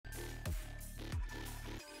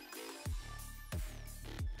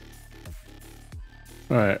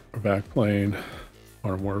Alright, we're back playing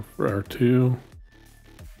Modern Warfare 2.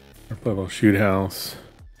 Our level shoot house.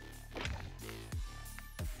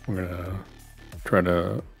 We're gonna try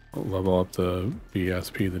to level up the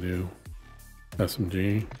BAS-P, the new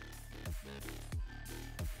SMG.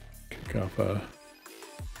 Kick off a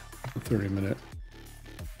 30-minute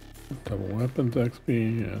double weapons XP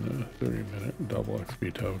and a 30-minute double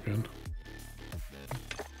XP token.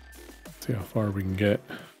 See how far we can get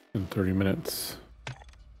in 30 minutes.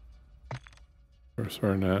 We're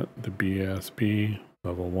starting at the BAS-P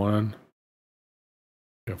level 1.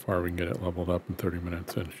 See how far we can get it leveled up in 30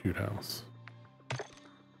 minutes in shoot house.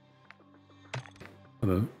 On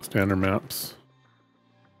the standard maps,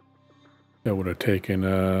 that would have taken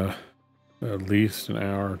at least an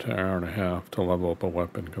hour to hour and a half to level up a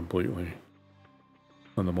weapon completely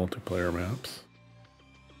on the multiplayer maps.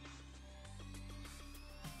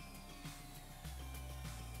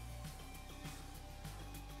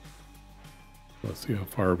 Let's see how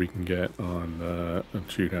far we can get on the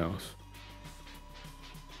shoot house.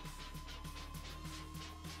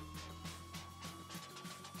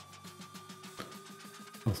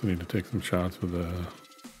 Also need to take some shots with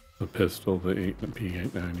the pistol, the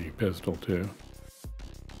P890 pistol too.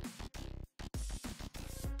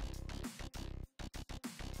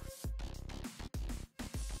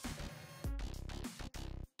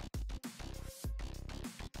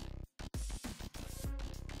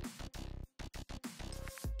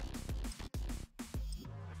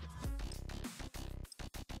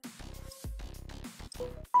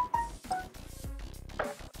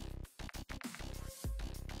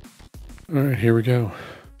 All right, here we go.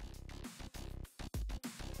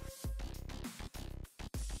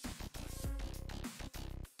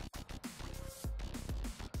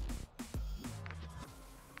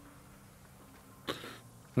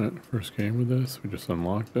 All right, first game with this, we just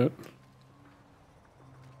unlocked it.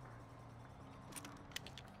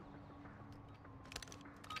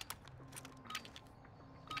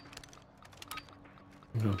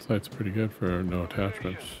 You know, the site's pretty good for no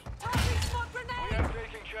attachments.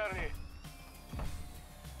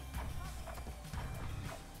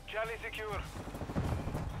 Charlie secure.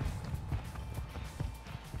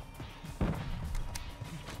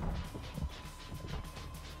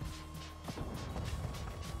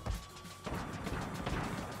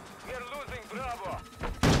 We are losing Bravo.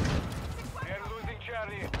 We are losing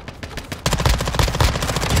Charlie.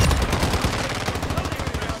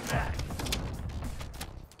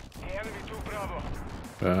 The enemy took Bravo.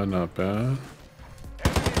 Bad, not bad.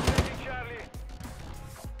 Enemy is taking Charlie.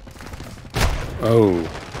 Oh.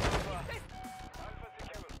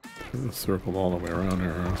 Circled all the way around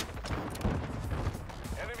here, huh?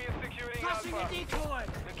 Enemy is securing Alpha.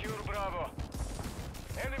 Secure Bravo.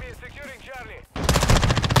 Enemy is securing Charlie.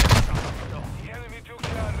 The enemy took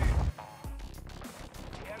Charlie.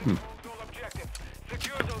 The enemy moved all objectives.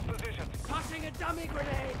 Secure those positions. Tossing a dummy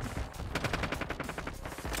grenade.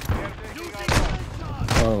 They are taking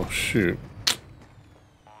Alpha. Oh shoot.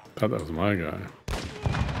 Thought that was my guy.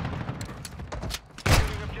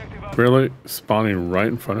 Securing objective Alpha. Really? Spawning right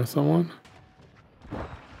in front of someone?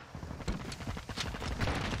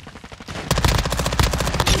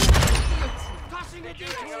 Tossing a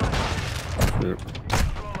Securing decoy. Alpha. Shoot.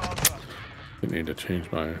 Control Alpha. I need to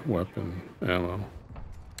change my weapon ammo.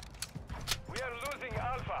 We are losing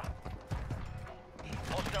Alpha.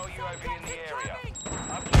 Hostile UAV in the area.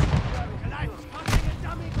 Tossing a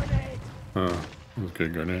dummy grenade. Huh. That was a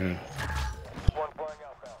good grenade. One flying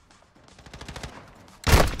outbound.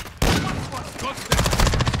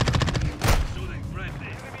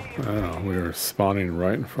 Oh, we were spawning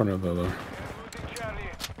right in front of the other. Losing Charlie.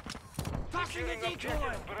 Tossing a Securing decoy.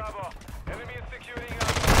 objective Bravo. Enemy is securing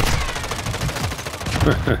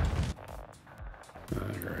Alpha.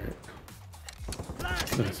 Great.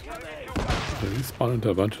 Blast Nice. incoming. Did we spawn into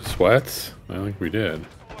a bunch of sweats? I think we did.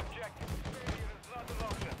 Objective. Failure is not an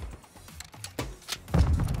option.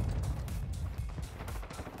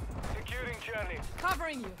 Securing Charlie.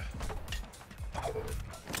 Covering you.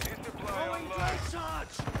 Resupply Going online. to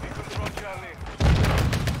charge. We control Charlie.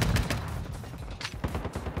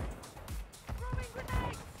 Throwing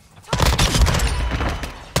grenade.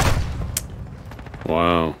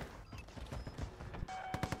 Wow.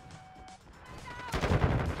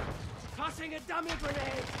 Tossing a dummy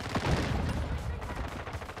grenade.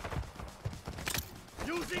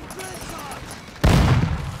 Using grid charge.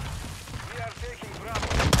 We are taking Bravo.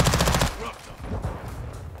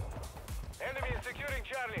 Enemy is securing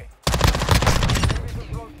Charlie. Enemy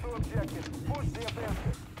controls two objectives. Push the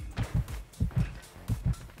offensive.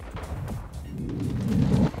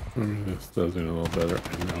 Maybe this does it a little better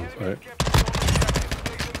in the outside.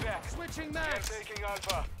 Switching We are mags. taking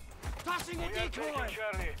Alpha. Tossing a We are taking decoy.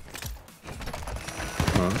 Charlie.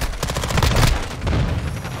 Huh?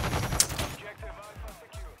 Objective Alpha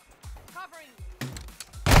secure. Covering.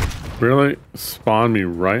 Really? Spawn me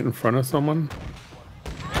right in front of someone?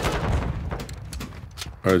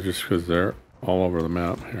 Or just because they're all over the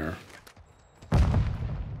map here?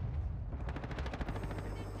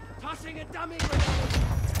 Tossing a dummy grenade.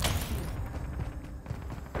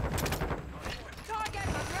 Target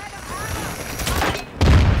of red armor.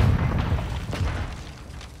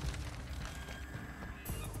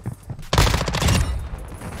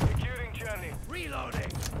 Securing Charlie.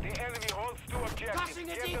 Reloading. The enemy holds 2 objectives. Tossing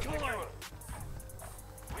a Get them decoy. secure.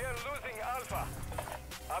 We are losing Alpha.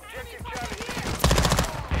 Objective Charlie.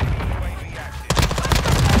 UAV active.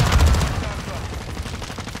 Alpha.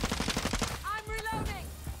 I'm reloading.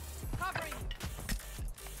 Covering.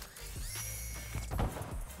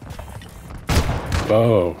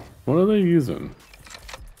 Oh, what are they using?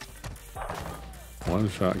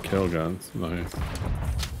 One-shot kill guns. Nice.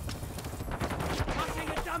 Tossing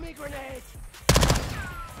a dummy grenade.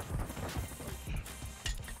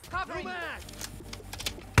 Covering.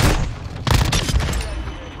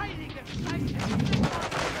 Hiding the sight.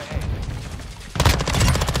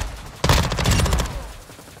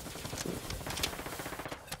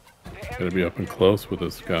 Gotta be up and close with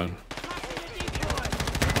this gun.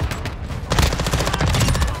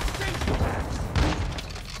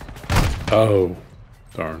 Oh,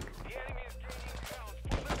 darn.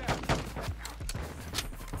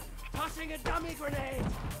 Tossing a dummy grenade.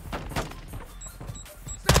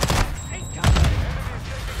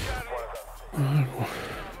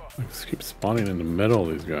 I just keep spawning in the middle of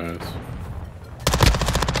these guys.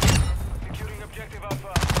 Securing objective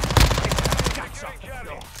Alpha. Securing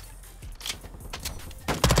Charlie.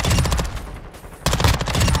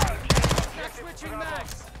 Switching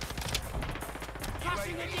mags.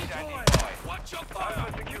 Tossing a decoy. Watch your fire.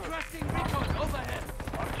 Alpha secure. Requesting recon overhead.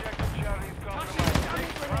 Objective Charlie is Tossing a dummy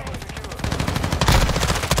compromised. Bravo grenade. secure.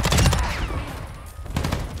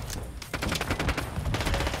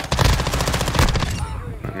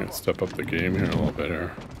 I'm gonna step up the game here a little bit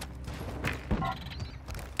here.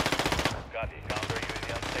 Copy. Counter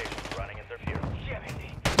UAV on station. Running interference.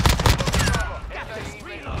 Bravo.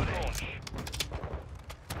 Reloading.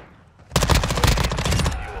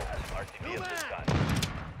 Fuel. RTV at this time.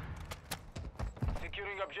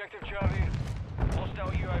 Securing objective Charlie.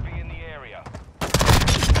 Hostile UAV in the area.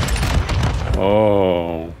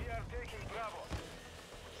 Oh, We are taking Bravo.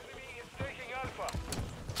 Enemy is taking Alpha.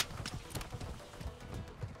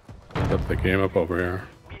 step the game up over here.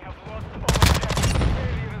 We have lost all objectives.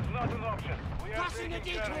 Failure is not an option. We are Tossing a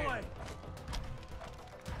taking Charlie. decoy.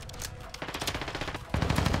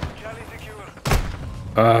 Charlie secure.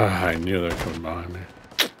 Ah, I knew they were coming behind me.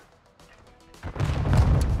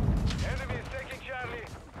 Enemy is taking Charlie.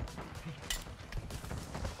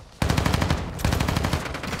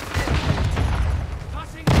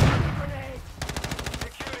 Tossing a dummy grenade.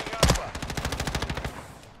 Securing Alpha.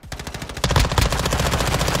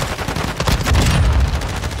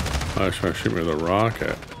 Oh, he's trying to shoot me with a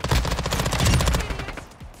rocket.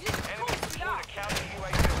 Enemy deployed a counter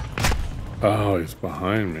UAV. Oh, he's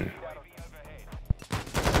behind me. UAV overhead.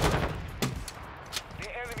 The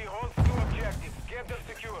enemy holds 2 objectives. Get them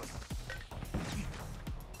secure.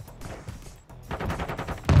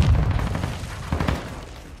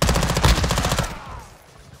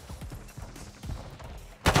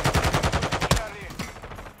 Charlie.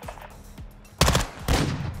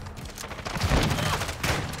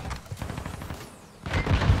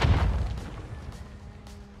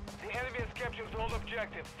 The enemy has captured all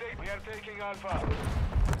objectives. We are taking Alpha.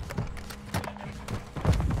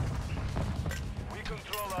 We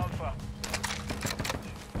control Alpha.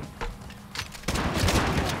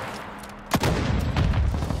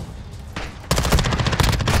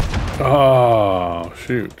 Oh,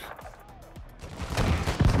 shoot.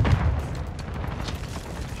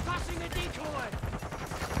 Tossing a decoy.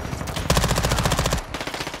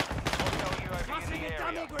 Hostile UAV in Tossing the a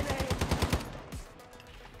dummy area. grenade.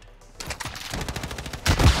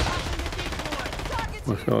 Tossing a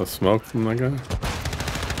decoy. Look at all the smoke from that guy.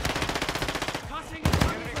 Tossing a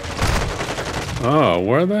dummy grenade. Oh,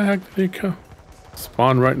 where the heck did he go?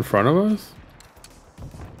 Spawn right in front of us?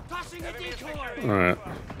 Tossing a decoy. Alright,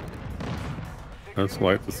 let's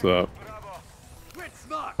light this up. Bravo. Grid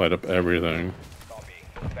smart. Light up everything. Copy.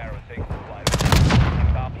 Sparrow takes the flight.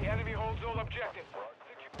 Copy. The enemy holds all objectives.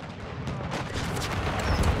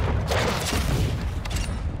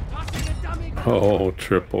 Tossing a dummy grenade. Oh,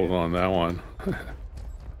 tripled on that one.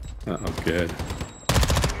 That was good.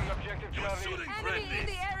 Securing objective Charlie. Enemy in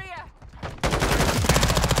the area.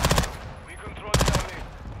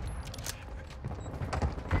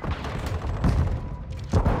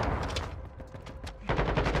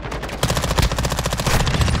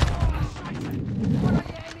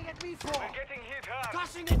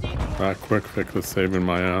 That quick fix is saving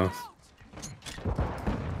my ass.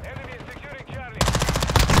 Enemy is securing Charlie.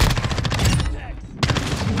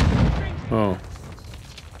 Oh.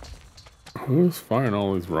 Who's firing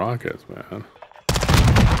all these rockets, man?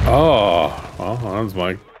 Oh, well, that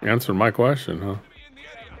was answered my question, huh?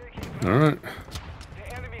 Alright.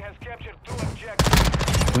 The enemy has captured 2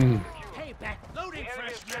 objectives. Hey, back loading The enemy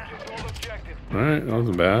has fresh now. captured all objectives. Alright, that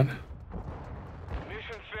wasn't bad.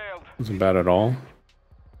 Mission failed. Wasn't bad at all.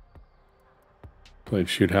 Played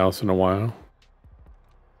Shoot House in a while.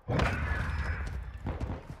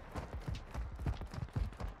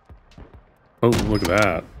 Oh, look at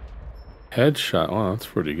that. Headshot. Oh, that's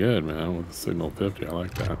pretty good, man. With the signal 50. I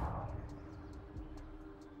like that.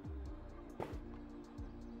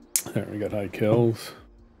 There, we got high kills.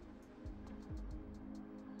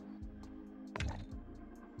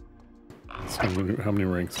 So how many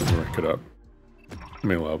ranks did we rank it up? How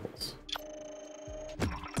many levels?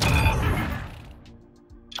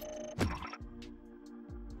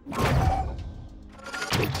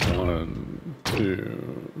 One,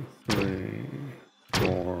 2, 3,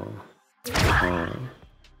 4, 5.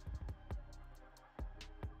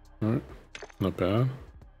 Alright, not bad.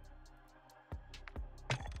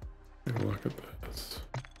 Take a look at this.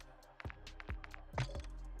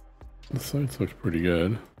 The sights looks pretty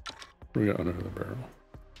good. What do we got under the barrel?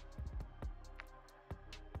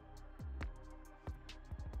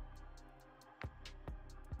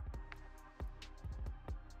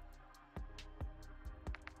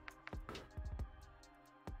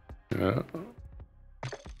 Yeah.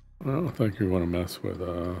 I don't think you want to mess with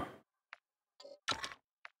you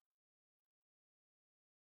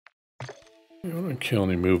don't want to kill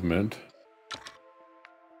any movement.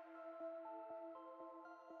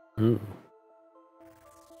 Ooh.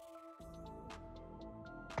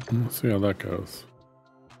 Let's see how that goes.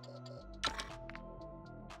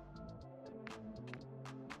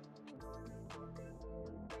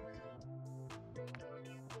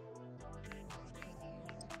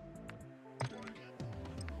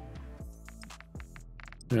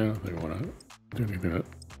 Yeah, they want to do anything that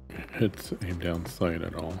hits aim down sight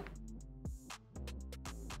at all.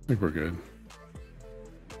 I think we're good.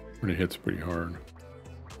 When it hits pretty hard.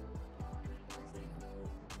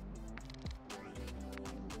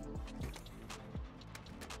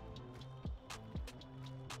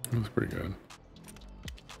 That's pretty good.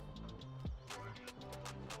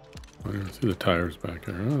 I didn't see the tires back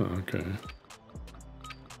there. Oh, okay.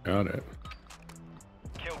 Got it.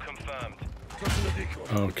 Kill confirmed.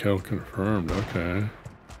 Oh, kill confirmed. Okay.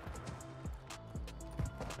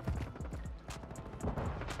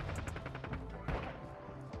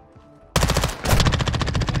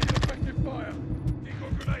 Effective fire. Decoy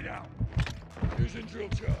grenade out. Using drill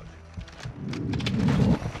charge.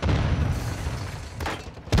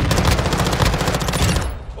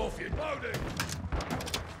 Off you. Loading.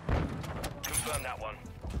 Confirm that one.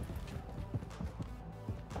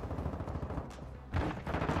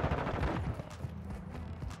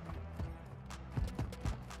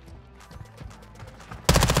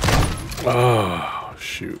 Oh,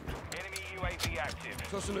 shoot. Enemy UAV active.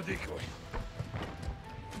 Tossing a decoy.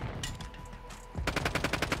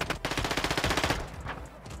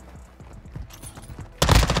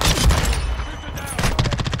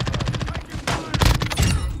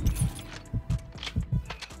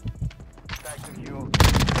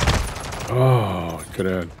 Oh, I could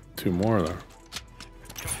add 2 more there.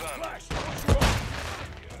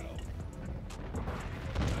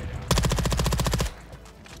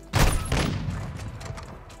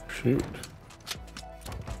 Shoot.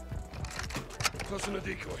 Tossing a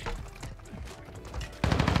decoy.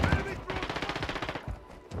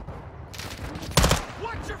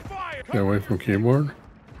 Watch your fire! Get away from keyboard.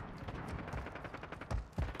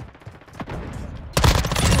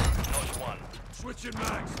 Notch 1. Switching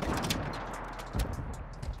mags.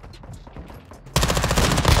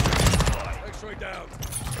 X-ray down.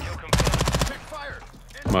 Kill confirmed. Check fire.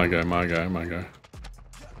 My guy, my guy, my guy.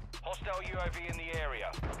 Hostile UAV in the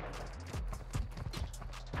area.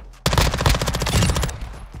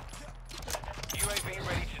 UAV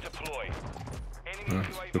ready to deploy. Enemy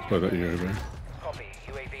UAV. Just play that UAV. Copy.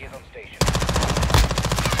 UAV is on station.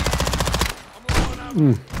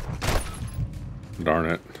 Darn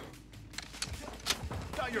it.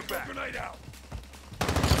 Got your back. Grenade out.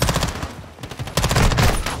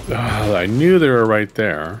 Ah, I knew they were right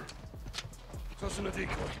there. Tossing a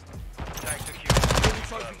decoy. Tag secure. Enemy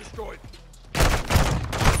trophy destroyed.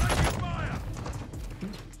 Fire.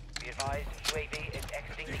 Be advised, UAV is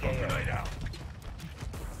exiting the Decoy AO. grenade out.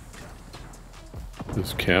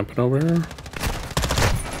 Just camping over here?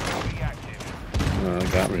 UAV active.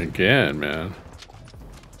 Got me again, man.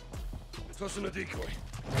 Tossing a decoy.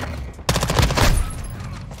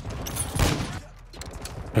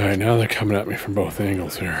 Alright, now they're coming at me from both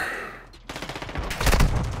angles here.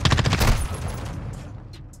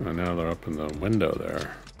 And now they're up in the window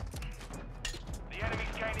there. The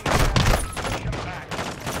enemy's gaining ground. Push them back.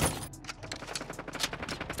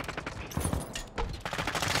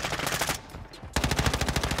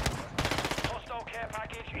 Hostile care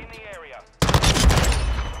package in the area.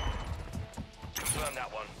 Confirm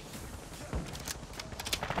that one.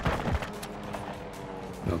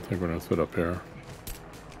 I don't think we're gonna sit up here.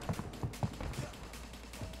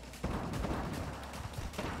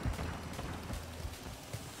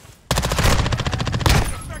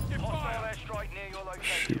 Hostile airstrike near your location.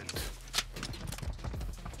 Shoot.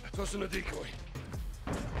 Tossing a decoy.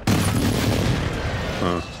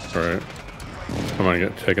 Huh, alright. I'm gonna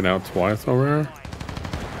get taken out twice over here.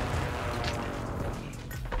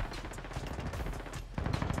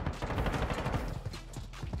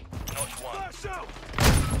 Notch one.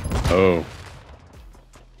 Oh.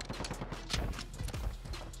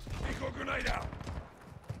 Decoy grenade out.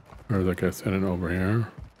 Or that guy sending over here.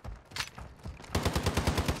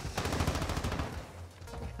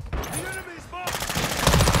 The enemy's marked.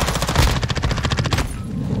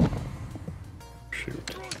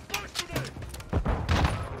 Shoot.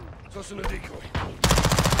 Tossing a decoy.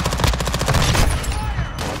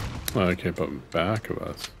 Oh, I came up back of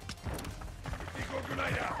us. Decoy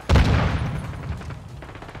grenade out.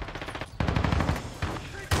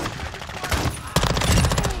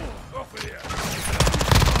 Off with here.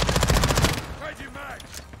 Changing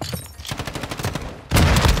mags.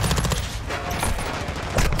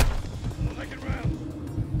 Take it round.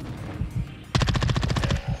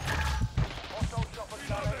 Hostile chopper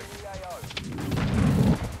gunner in the AO.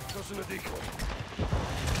 Tossing a decoy.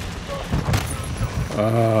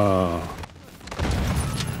 Oh.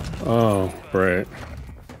 Oh, great.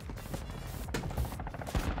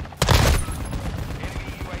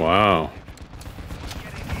 Wow.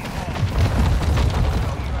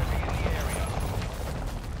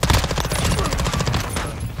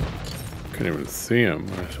 Couldn't even see him.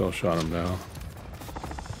 I still shot him down.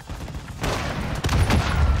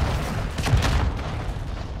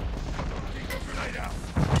 Grenade out.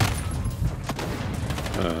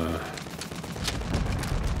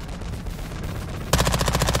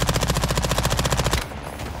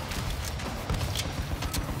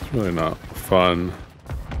 It's really not fun.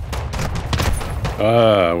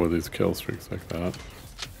 With these kill streaks like that.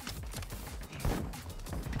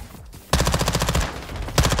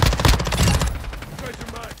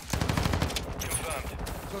 Changing mags. Confirmed.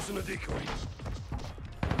 Tossing a decoy.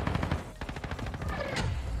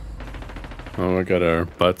 Oh, we got our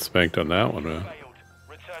butt spanked on that one, man. Failed.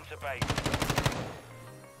 Return to base.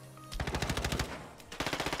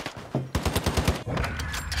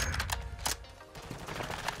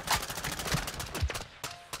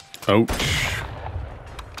 Ouch.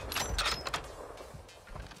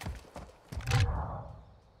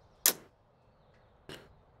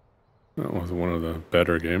 That was one of the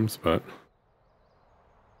better games, but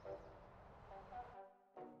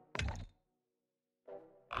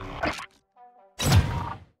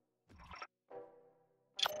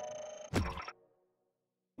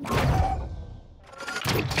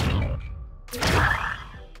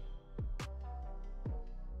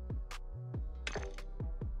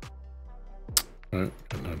alright,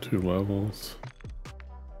 got now 2 levels.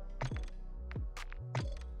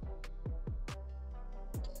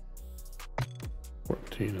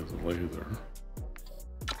 Is a laser.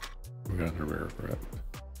 We got a rare grip.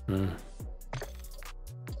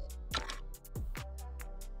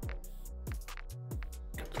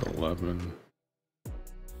 Get to 11.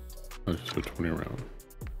 That's just a 20 round.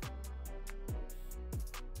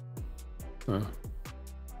 Let's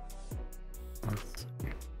see.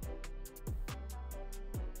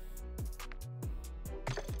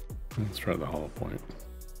 Let's try the hollow point.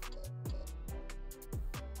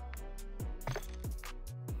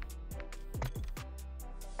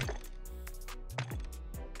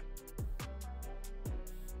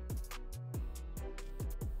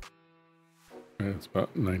 It's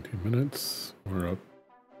about 19 minutes. We're up.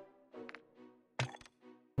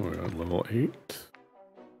 We're at level 8.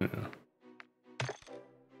 Yeah.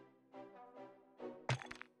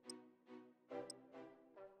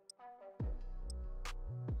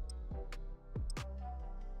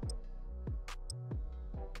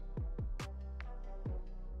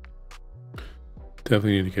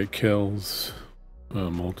 Definitely need to get kills.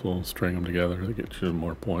 Multiple, string them together to get you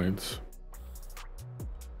more points.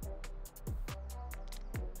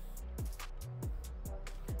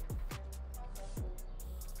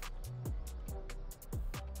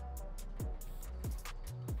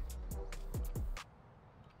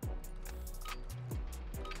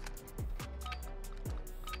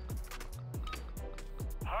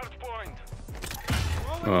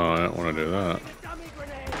 Oh, I don't want to do that. A dummy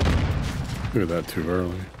grenade. Do that too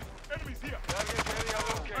early. Target area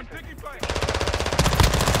located.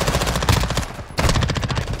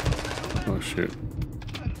 Oh shit.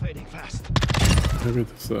 I'm fading fast. Maybe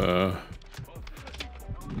this That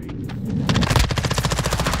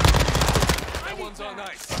one's on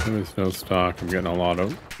ice. maybe it's no stock. I'm getting a lot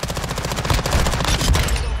of.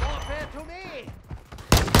 Warfare to me.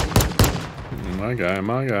 My guy,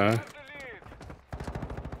 my guy. The lead.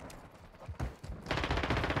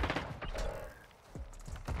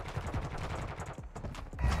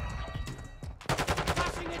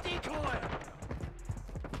 Tossing a decoy.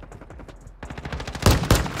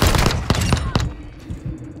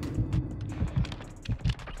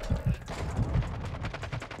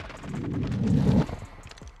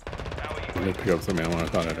 I did pick up some ammo. I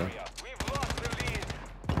thought I did. We've lost the lead.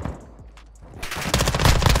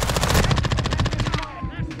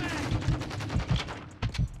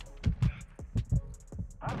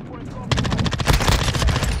 Hardpoint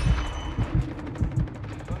compromised.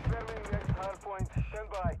 Confirming next hardpoint. Stand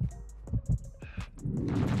by.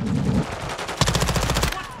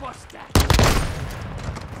 What was that?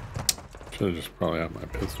 Should have just probably had my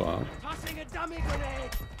pistol out. Tossing a dummy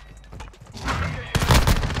grenade.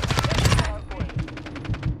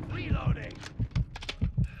 Reloading.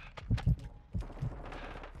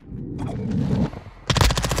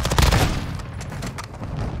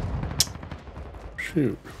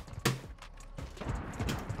 Shoot.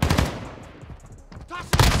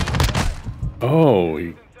 Tossing a Oh, he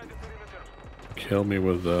Inside the perimeter. killed me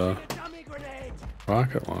with the dummy grenade.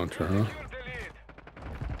 rocket launcher, huh? Secure the lead.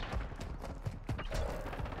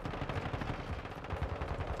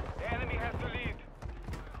 The enemy has the lead.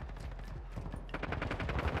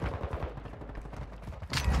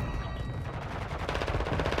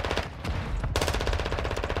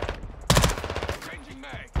 Changing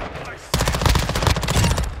mag. We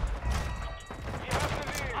have the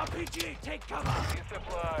lead. RPG, take cover.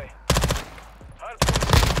 Resupply. Hardpoint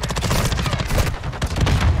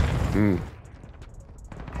Hmm.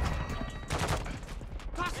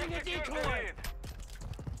 Tossing a Secure the decoy. lead.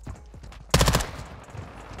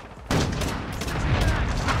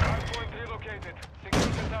 Hardpoint relocated. Secure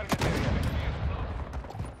the target area.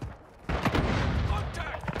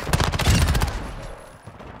 Contact.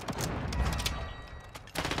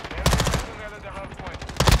 Enemy personnel at the hardpoint.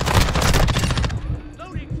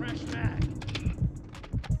 Loading fresh mag.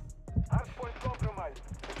 Hardpoint compromised.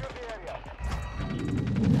 Secure the area.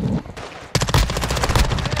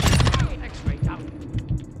 X-ray down.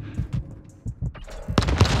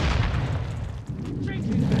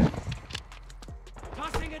 Changing mag.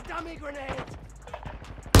 Tossing a dummy grenade.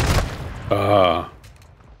 Ah.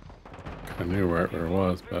 I knew where it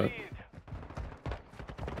was, but Lead.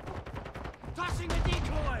 Tossing a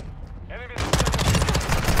decoy. Enemy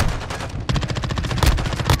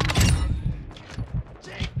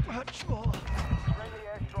Take much more. friendly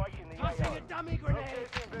airstrike in the Tossing a AR. dummy grenade.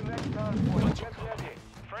 Locating the next hardpoint. Get ready.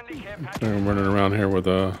 Friendly care package. I'm running around here with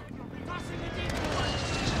a. Tossing a decoy.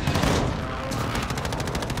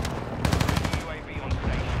 UAV on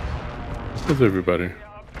station. Where's everybody? Move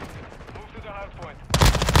to the hardpoint.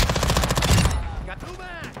 Got two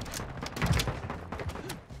men.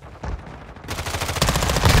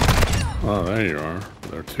 Oh, there you are.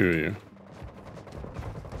 There are two of you.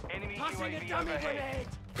 Enemy Tossing a UAV dummy overhead.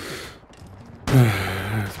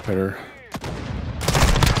 grenade. It's better.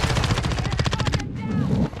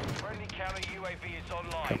 Friendly counter UAV is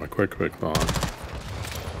online. Got my quick on.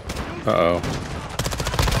 Uh-oh.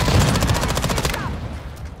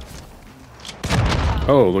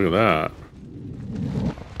 Oh, look at that.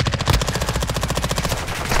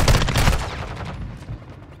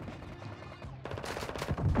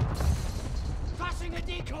 Tossing a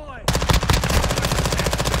decoy.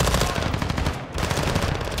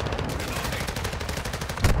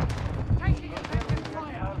 Taking effective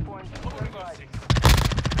fire. Hardpoint. Stand by.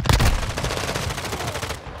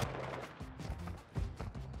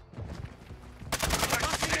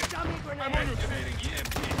 Tossing a dummy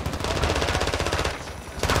grenade.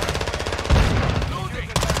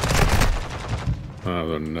 Oh,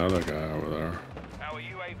 there's another guy over there. Our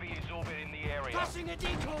UAV is orbiting the area. Tossing a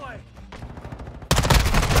decoy.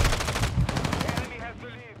 Enemy has the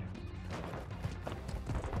lead.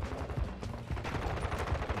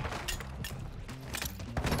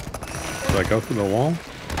 Did I go through the wall?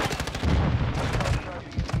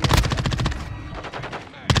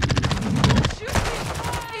 Shoot me,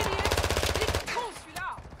 idiot! Il est con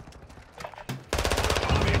celui-là!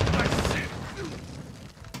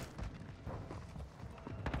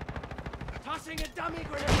 Tossing a dummy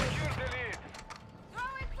grenade. Secure the lead.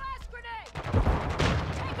 Throw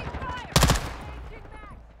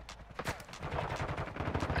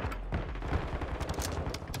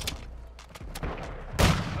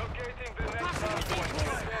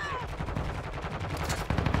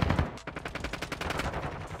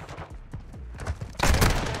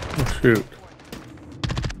shoot.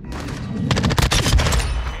 Enemy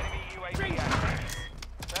UAV active.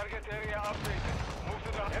 Target area updated. Move to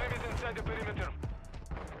the enemies inside the perimeter.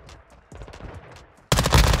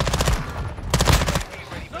 UAV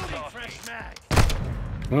ready for Loading tasking. fresh mag.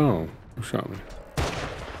 Oh, who shot me?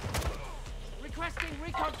 Requesting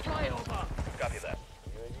recon flyover. Copy that.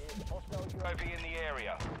 Hostile UAV in the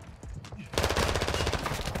area.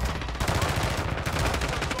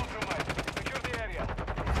 Compromise. Secure the area.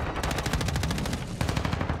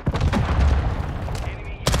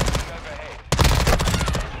 Enemy UAV overhead.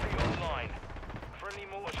 Entry online. Friendly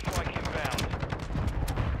mortar strike inbound.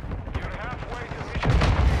 You're halfway to mission.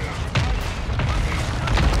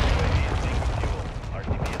 UAV is being fuel.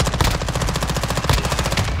 RTB is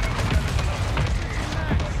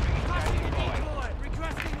Passing a decoy.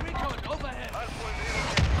 Requesting recon overhead.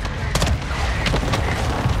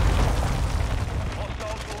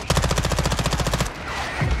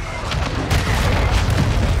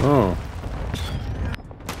 Oh.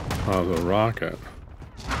 Oh, the rocket.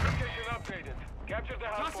 Location updated. Capture the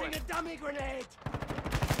hard Tossing point. a dummy grenade.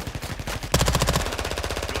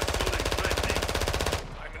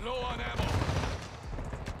 I'm low on ammo.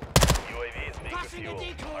 UAV is being Tossing a fuel.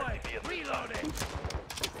 decoy. RTB is Reloading.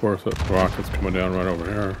 Of course, that rocket's coming down right over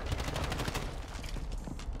here.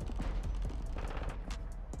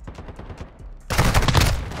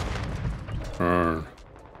 Burn.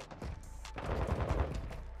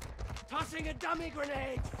 Tossing a dummy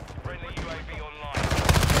grenade. Friendly UAV online.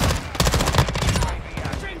 UAV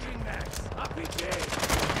active. Changing max. RPG.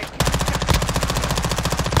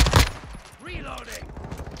 Reloading.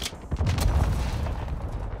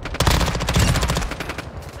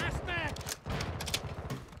 Last man.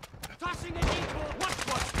 Tossing a decoy. What?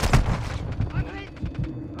 I'm hit.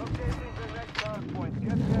 Locating the next hard point.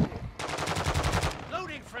 Get ready.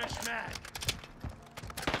 Loading fresh mag.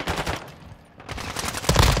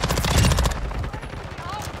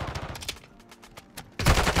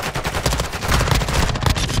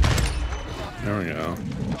 There we go.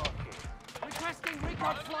 Requesting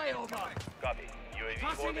recon flyover. Copy. UAV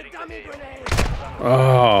Tossing a orbiting dummy the AO. grenade.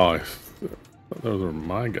 Oh, those are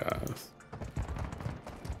my guys.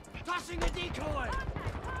 Tossing a decoy.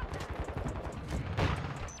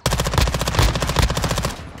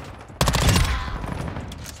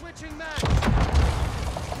 Switching mag.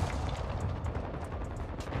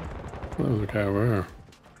 There's a guy over here.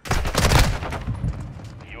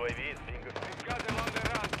 UAV is being We've got them on the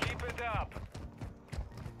run. Keep it up.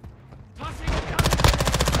 Tossing a dummy grenade.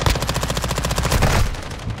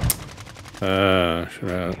 Should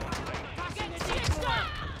have. Tossing a decoy.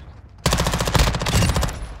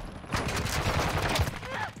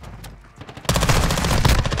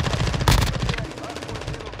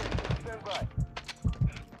 Stand by.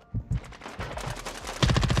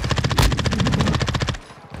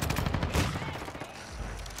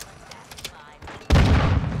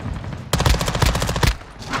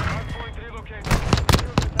 Hard point relocated.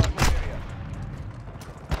 Secure the target area.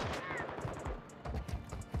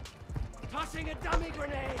 Tossing a dummy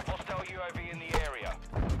grenade. Hostile UAV in the area.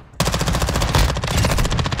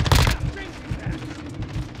 Changing mag.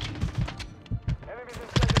 Enemies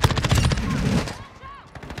inside the perimeter.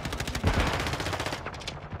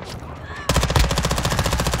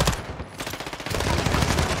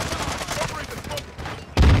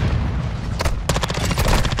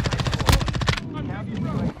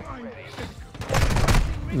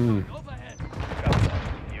 Overhead.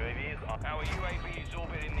 UAV is on. Our UAV is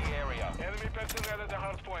orbiting the area. Enemy personnel at the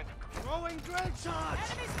hard point. Throwing grenade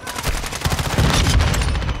shots.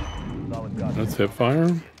 Solid copy. That's hip fire?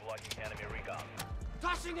 Is blocking enemy recon.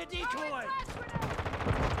 Tossing a decoy.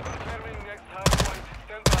 Confirming next hard point.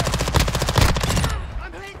 Stand by.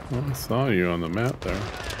 I'm hit. Well, I saw you on the map there.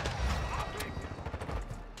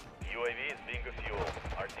 UAV is being fuel.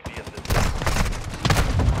 RTB is this.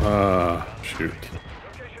 Shoot.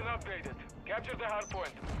 Location updated. Capture the hard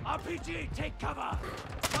point. RPG, take cover.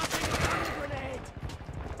 Tossing a dummy grenade.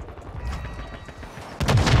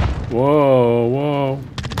 Whoa, whoa.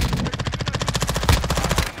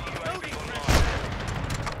 Loading.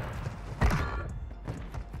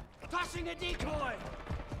 Tossing a decoy.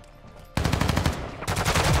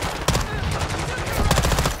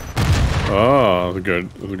 Oh,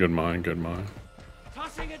 that was a good mine, good mine.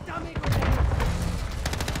 Tossing a dummy grenade.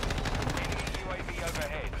 Enemy UAV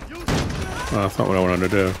overhead. Oh, that's not what I wanted to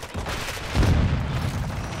do.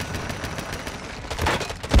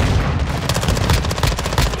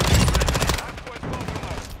 Hard point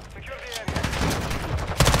compromised. Secure the area.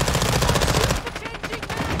 Changing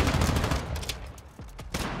mag.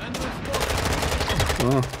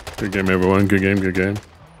 Oh, good game, everyone. Good game, good game.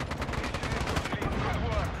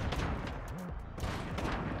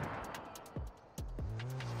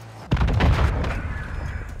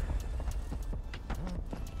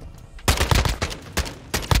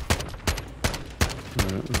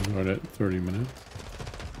 right at 30 minutes.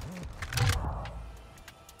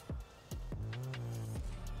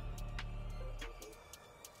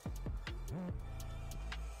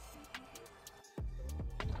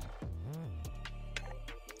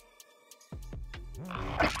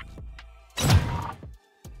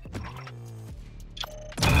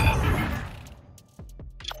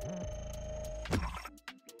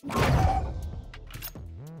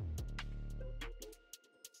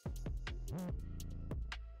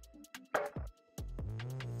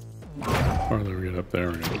 Farther we get up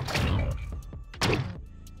there, we go.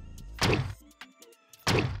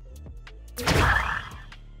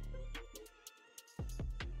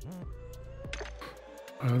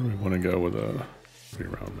 How do we want to go with a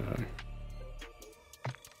 3-round mag?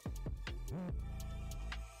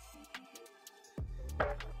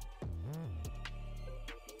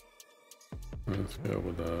 Let's go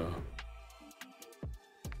with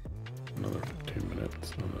another 15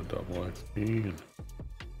 minutes on the double XP and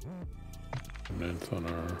minutes on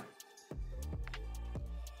our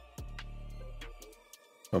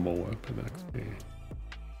double weapon XP.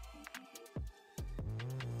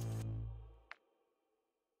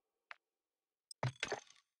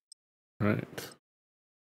 Right.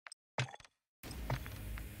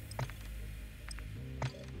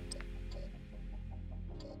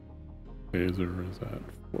 Laser is at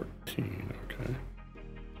 14, okay.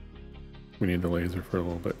 We need the laser for a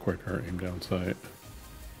little bit quicker aim down sight.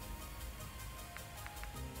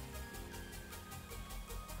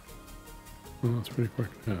 Well, that's pretty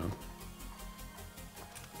quick now.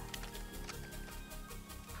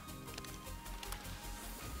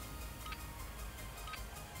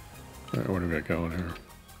 Alright, what do we got going here?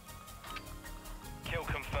 Kill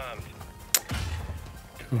confirmed.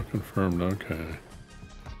 Kill confirmed, okay.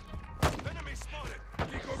 Enemy spotted.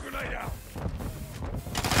 Decoy grenade out.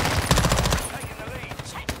 Taking the lead.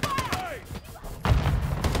 Hey!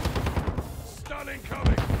 Stun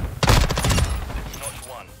incoming. Notch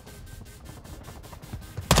 1.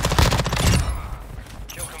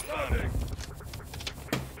 Kill confirmed.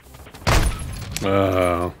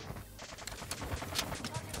 Oh.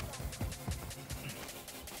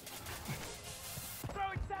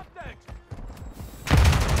 Throwing something.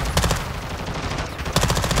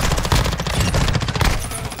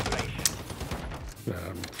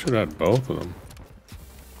 Should have had both of them.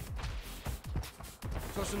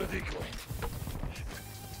 Tossing a decoy.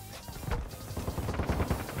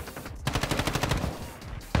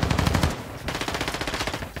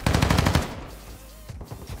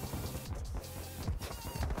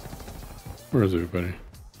 Where is everybody?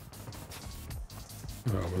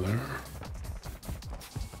 Over there.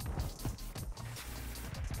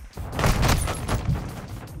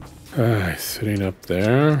 Sitting up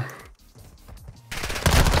there.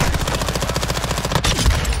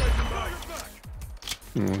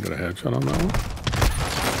 Got a headshot on that one.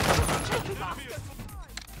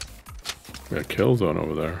 Got a kill zone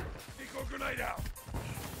over there. Decoy grenade out.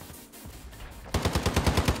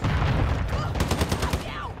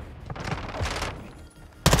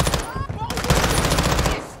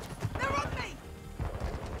 They're on me!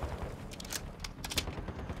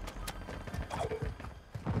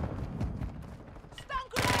 Stun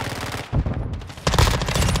grenade!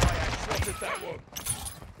 Spotted that one.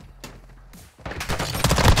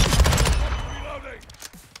 Reloading.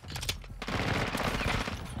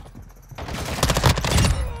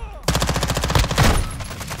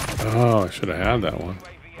 Oh, I should have had that one.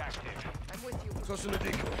 UAV active. I'm with you. Tossing a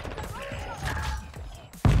decoy.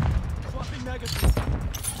 Swapping magazine.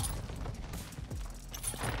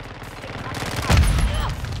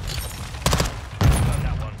 Confirm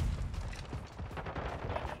that one.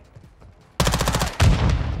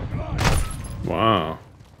 Wow.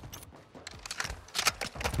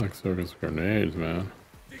 Like circus grenades, man.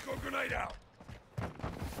 Decoy grenade out.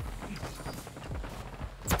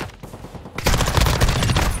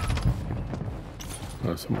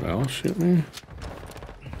 Someone else shoot me?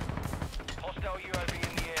 Hostile UAV in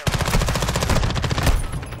the area.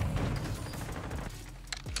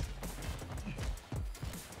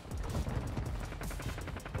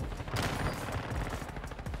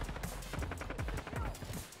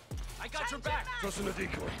 I got your back. Tossing a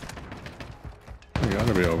decoy. You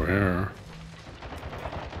gotta be over here.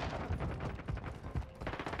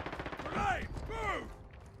 Grenade! Move!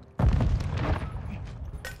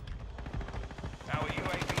 Our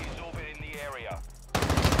UAV is orbiting the area.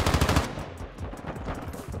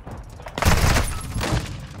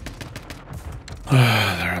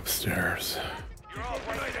 They're upstairs. Your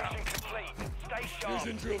halfway mission complete. Stay sharp.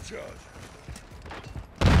 Using drill charge.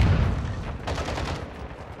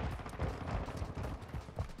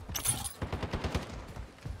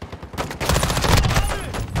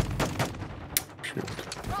 shoot.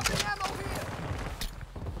 Dropping ammo here.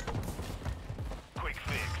 Quick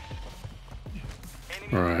fix.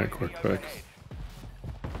 Enemy Alright, UAV quick overhead. fix.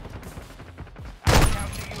 Our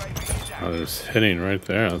counter UAV is Oh, active. there's hitting right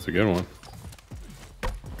there. That's a good one.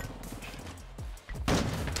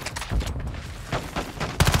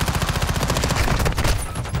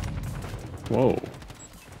 Whoa.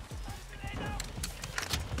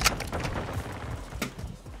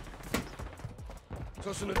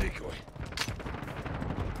 Tossing a decoy.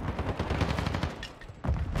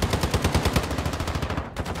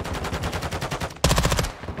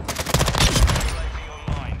 UAV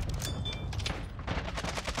online.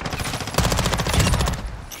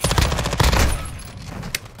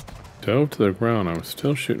 Dove to the ground. I was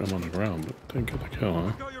still shooting him on the ground, but didn't get the kill,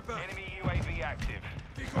 huh? Got your back. Enemy UAV active.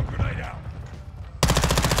 Decoy grenade out.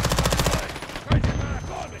 Crazy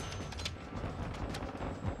back on me.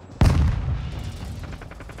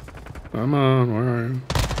 Come on, where are you?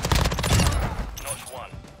 Notch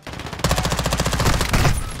one.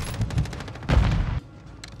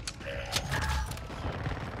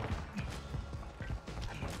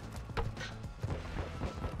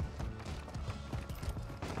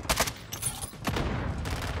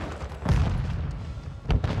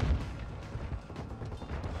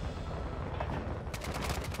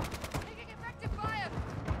 Taking effective fire.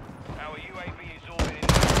 Our UAV is orbiting.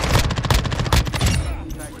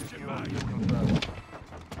 Tactical fuel confirmed.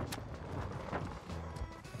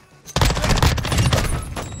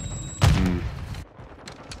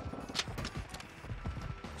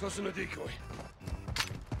 Tossing a decoy.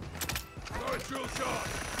 Throwing drill shot.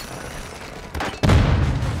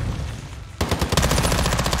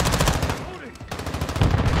 Holding.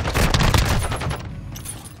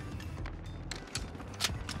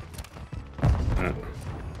 Alright.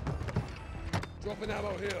 Dropping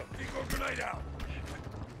ammo here. Decoy grenade out.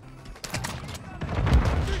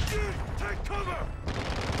 Take cover.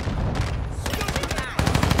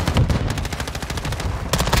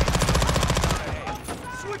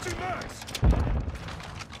 Switching mags.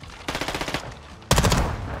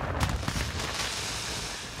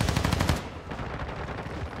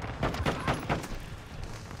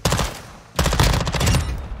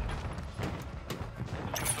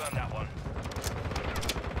 Confirm that one.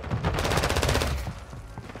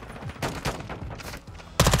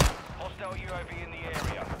 Hostile UAV in the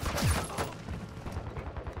area.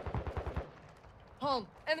 Home.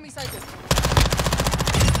 Enemy sighted.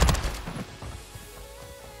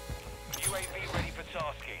 UAV ready for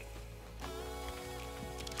tasking.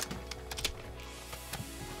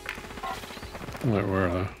 Where are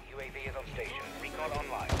they? UAV is on station. Recon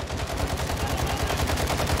online.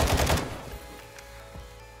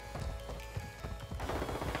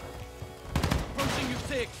 Approaching you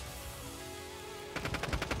six.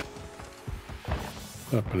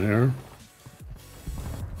 Up in here.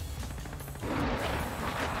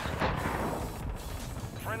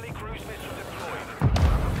 Friendly cruise missile deployed.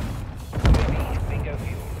 UAV is bingo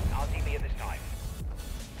fuel. RTB at this time.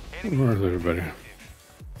 Enemy Where's UAV everybody? active.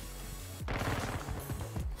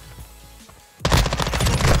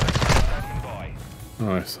 Standing by.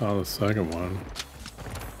 Oh, I saw the second one.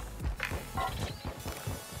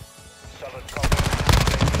 Solid copy.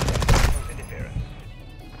 Interference.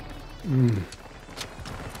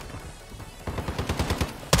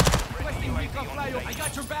 Requesting recon flyover. I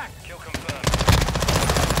got your back. Kill confirmed.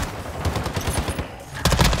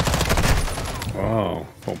 Wow,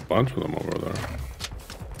 a whole bunch of them over there.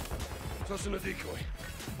 Tossing a decoy.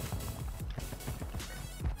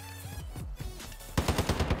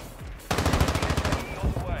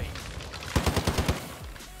 On the way.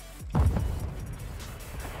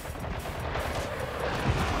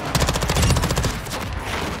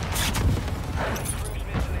 Cruise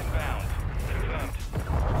missile inbound. Confirmed.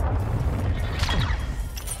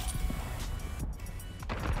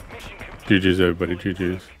 Mission complete. GG's everybody,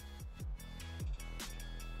 GG's.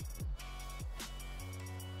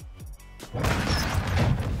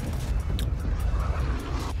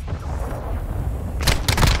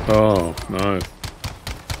 Oh, nice.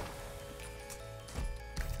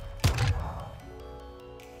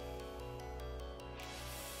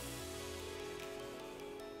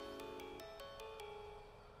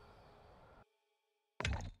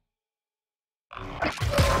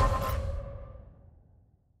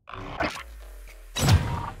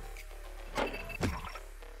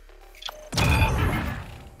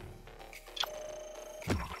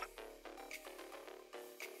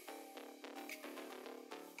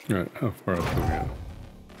 Alright, how far up do we go?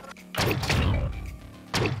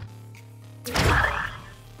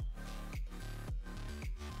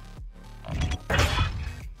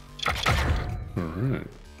 All right.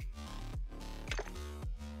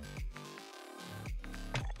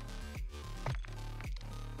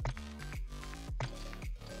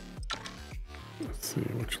 Let's see,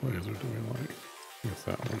 which laser do we like? I guess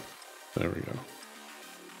that one. There we go.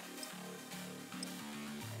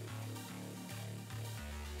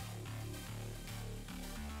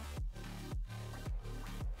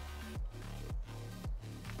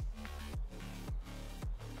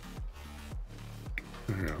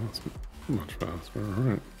 Yeah, that's much faster. All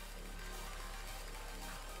right.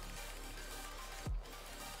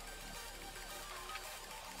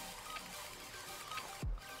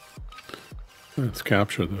 Let's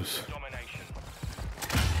capture this. Domination.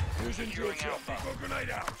 Fusion drill shot. Eco grenade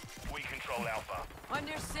out. We control Alpha. On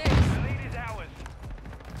your 6. The lead is ours.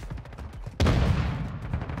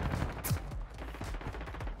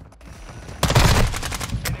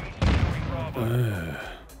 Enemy securing Bravo.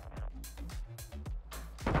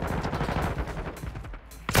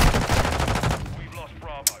 We've lost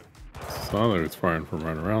Bravo. Saw that was firing from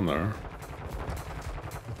right around there.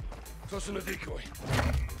 Tossing a decoy.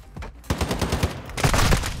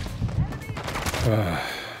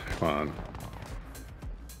 Come on.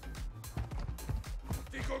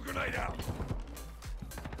 Eco grenade out.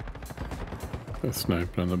 Got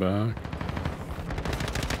sniped in the back.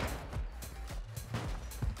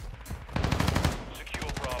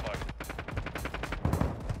 Secure Bravo.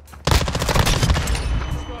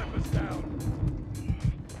 Sniper's down.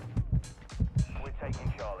 We're taking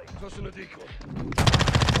Charlie. Tossing a decoy.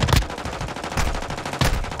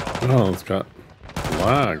 Oh, it's got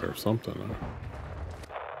lag or something.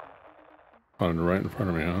 Found it right in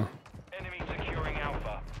front of me, huh? Enemy securing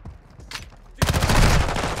Alpha.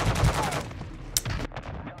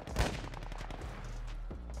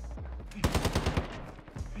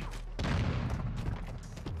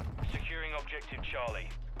 Securing objective Charlie.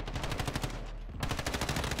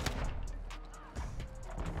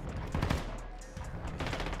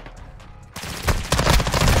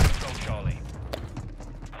 Control Charlie.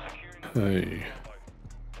 Securing Hey.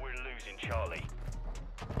 We're losing Charlie.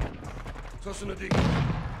 Tossing a decoy.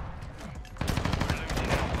 We're losing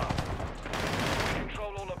Alpha. We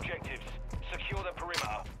control all objectives. Secure the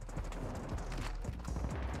perimeter.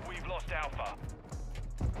 We've lost Alpha.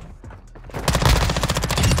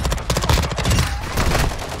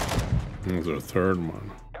 There's a third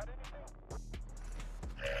one.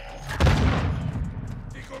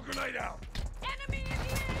 Eco grenade out. Enemy in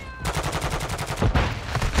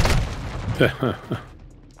the air!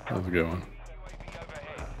 How's it going? UAV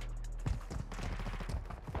overhead.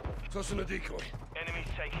 Tossing a decoy. Enemies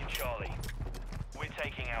taking Charlie. We're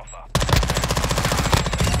taking Alpha.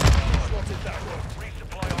 Spotted that rock.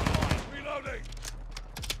 Resupply online. Reloading.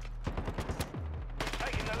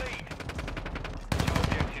 Taking the lead. Two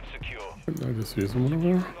objectives secure. Didn't I just use one over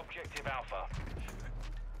there? Objective Alpha.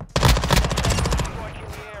 Strike in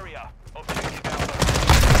the area. Objective Alpha.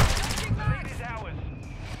 The lead is ours.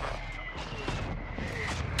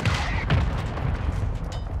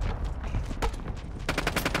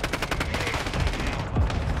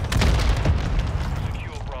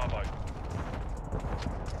 Secure Bravo.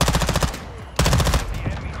 The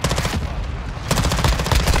enemy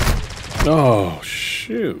Oh,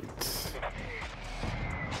 shoot.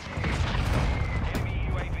 Enemy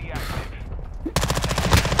UAV active.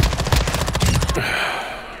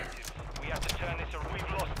 We have to turn this around.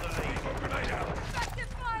 We've lost the lead. Eco grenade out.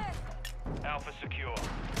 Effective fire! Alpha secure.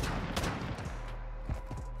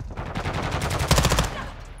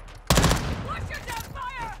 Watch your down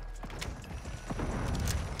fire!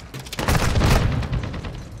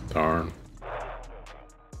 Darn.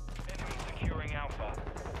 Enemy securing Alpha.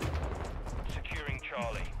 Securing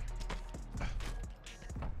Charlie.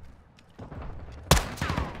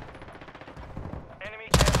 Enemy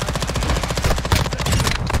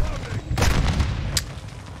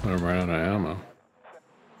I'm out of ammo.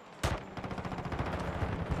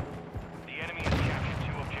 The enemy has captured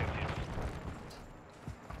two objectives.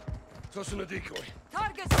 Tossing a decoy.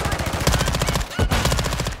 Target sighted!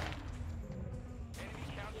 Enemy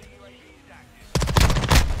counter UAV is active.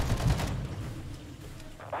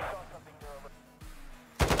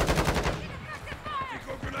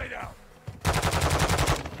 Eco grenade out.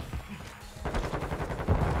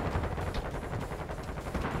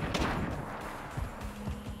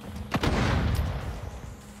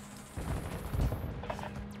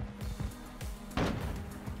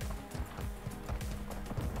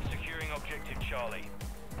 Securing objective Charlie.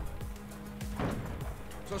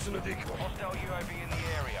 Tossing a decoy. Hostile UAV in the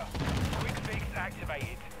area. Quick fix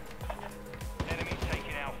activated. Enemies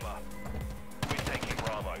taking Alpha. We're taking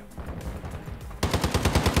Bravo.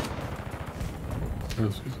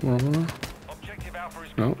 Is one more? Objective Alpha is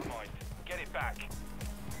No. compromised. Get it back.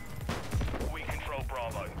 We control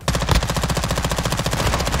Bravo.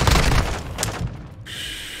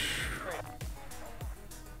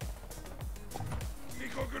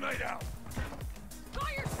 Decoy grenade out.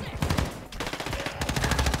 Fire 6!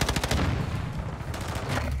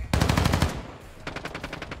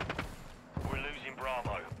 We're losing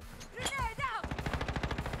Bravo. Grenade out!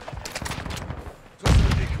 Tossing a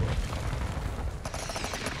decoy.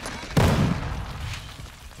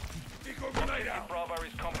 Decoy grenade out. Bravo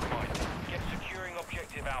is compromised. Get securing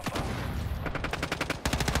Objective Alpha.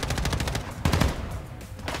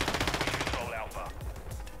 We control Alpha.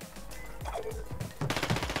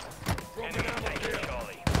 Dropping ammo Taking here.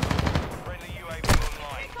 Charlie. Friendly UAV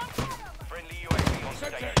online. Friendly UAV on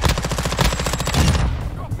Check station. that.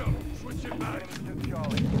 Drop them. Switching back. Took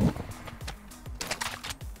Charlie.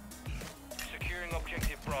 Securing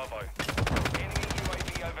Objective Bravo. Enemy UAV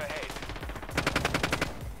overhead.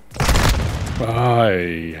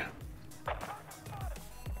 Bye.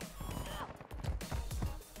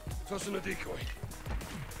 Tossing a decoy.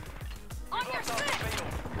 On your Lost on the 6!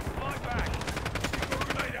 field. Fight back. Decoy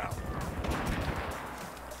grenade out.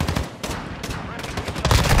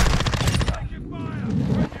 Taking fire.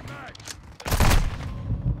 Taking mag.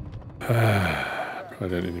 I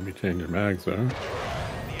didn't need to be changing mags there. The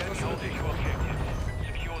enemy holds two objectives.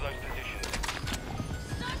 Secure those positions.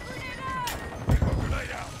 Stun grenade out! Decoy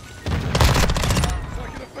grenade out.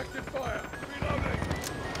 Taking effective fire. Reloading.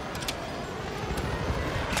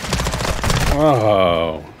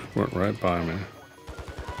 Oh, went right by me.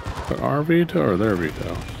 But our veto or their veto?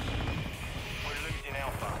 We're losing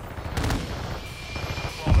Alpha.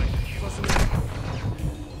 Bravo secure. Tossing a decoy.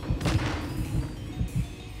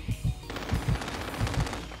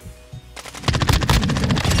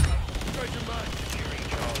 Taking mag. Securing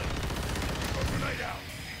Charlie. Decoy grenade out.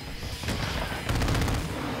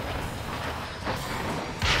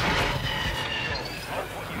 Hold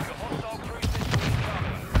what you got. Hostile cruise missile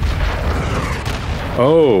incoming.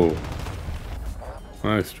 Oh,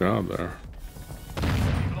 nice job there.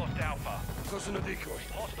 We've lost Alpha. Tossing a decoy.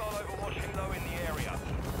 Hostile Overwatch Hilo in the area.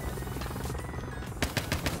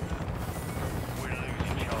 We're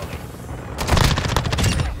losing Charlie.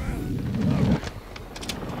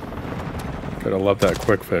 Gotta love that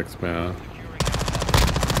quick fix, man. Securing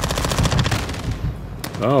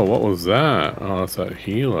Oh, what was that? Oh, that's that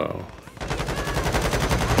Hilo.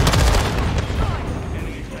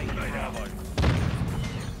 enemy taking Bravo.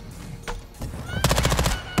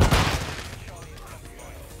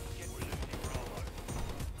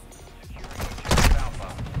 Securing Alpha.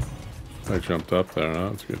 I jumped up there.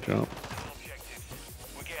 That's a good jump. Objectives.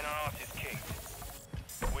 We're getting our asses kicked.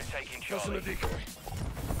 We're taking Tossing a Charlie. decoy.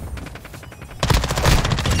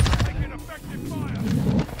 Taking effective fire. Enemy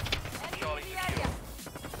in the area!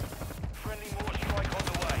 Friendly mortar strike on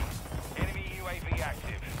the way. Enemy UAV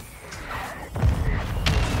active.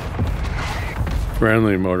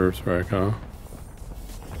 Friendly motor strike, huh?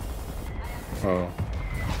 Oh,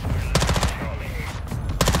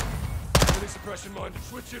 Enemy suppression mine.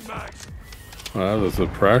 Switching mags. well, that was a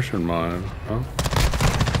suppression mine, huh?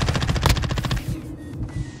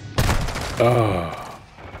 Oh,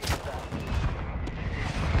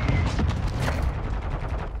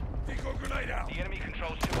 Decoy grenade out. The enemy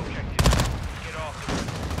controls two objectives. Get after them.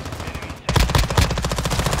 Enemy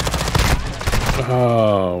taking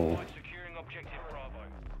oh. securing objective Bravo.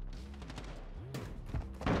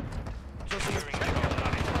 Tossing a Securing decoy.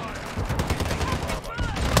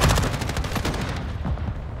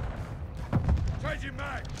 Changing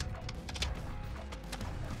mag.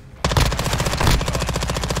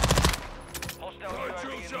 Hostile Right, UAV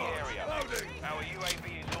drill in the charge. area. Loading. Our UAV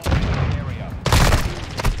is all in the area.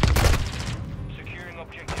 Securing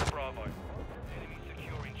objective Bravo. Enemy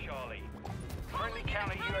securing Charlie. Friendly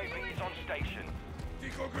counter UAV is on station.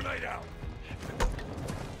 Decoy grenade out.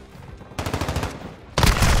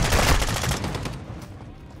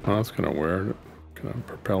 Oh, that's kind of weird. Kind of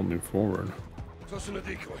propelled me forward. Tossing a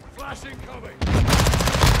decoy. Flash incoming.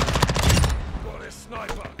 Got a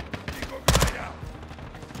sniper. Decoy grenade out.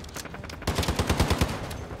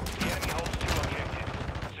 The enemy holds two objectives.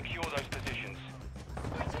 Secure those positions.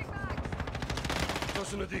 Switching back!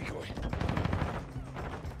 Tossing a decoy.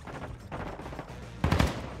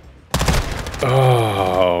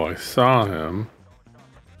 Oh, I saw him.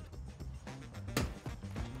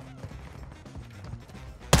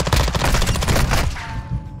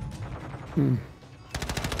 We're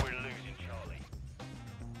losing Charlie.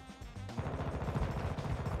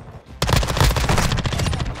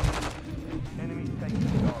 Enemy taking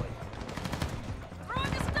Charlie.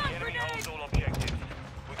 Throwing a stun The enemy grenade! holds all objectives.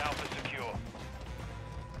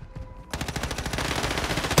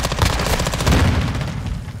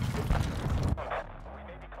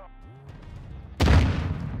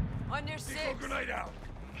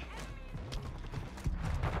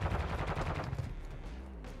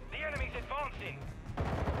 in.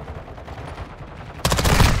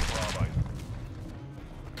 Bravo.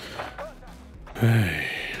 Hey.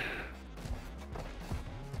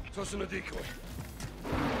 Tossing a decoy.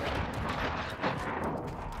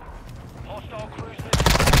 Hostile cruise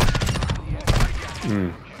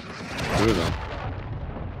Two of them.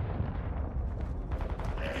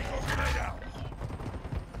 Decoy grenade out.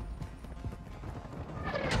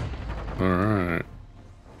 Alright.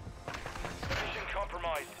 mission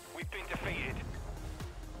compromised. We've been defeated.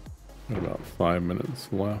 Got about 5 minutes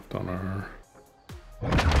left on our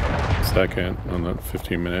second on that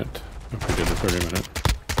 15-minute. If we did a 30-minute.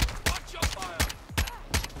 Watch your fire!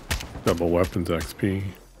 Double weapons XP.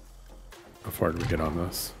 How far did we get on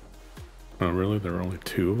this? Oh, really? There are only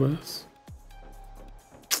 2 of us?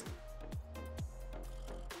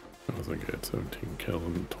 That was like good. 17 kills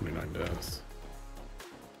and 29 deaths.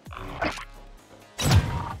 Alright.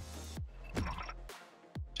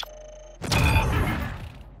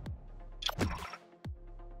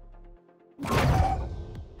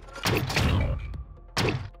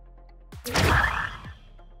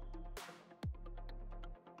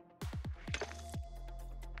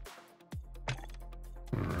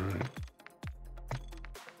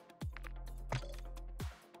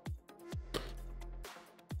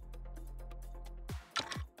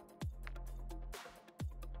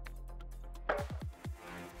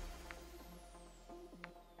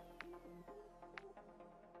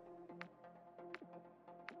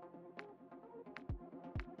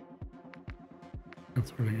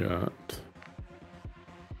 That's what we got.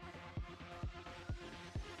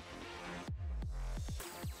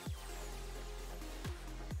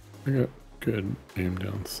 I got good aim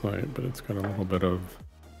down sight, but it's got a little bit of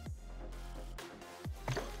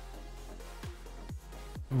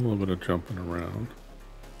jumping around.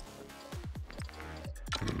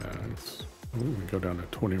 And the mags. We go down to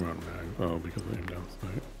 20 round mag. Oh, because of aim down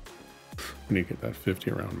sight. We need to get that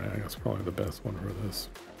 50 round mag. That's probably the best one for this.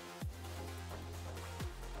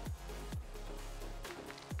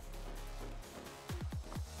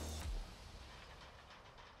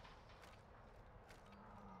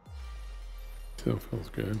 Still feels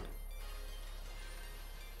good.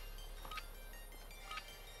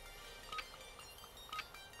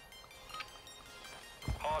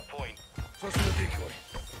 Hard point. Tossing a decoy.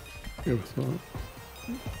 Give us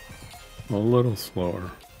a little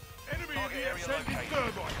slower. Enemy in Target the area sending located.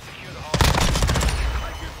 thermite. Secure the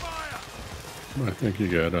hard Taking fire. I think you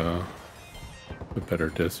got a better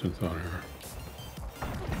distance on her.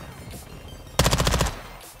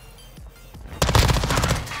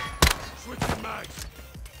 Switching mags.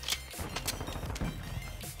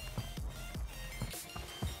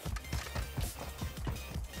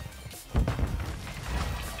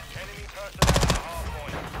 enemy personnel at the hard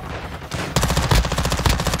point.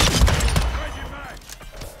 Changing mags.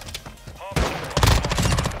 Hard point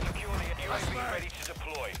compromised. Secure the UAV ready to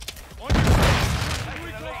deploy. On your side.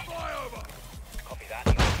 Recon flyover. Copy that.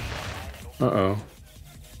 UAV online and Uh-oh.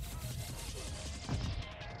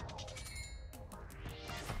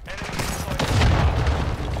 Enemy inside.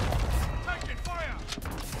 Taking fire.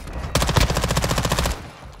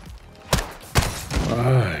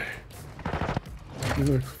 Why? You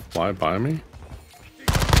like fly by me?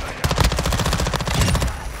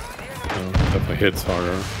 Oh, definitely hits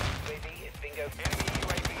harder. UAV is bingo. Enemy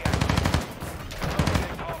UAV active.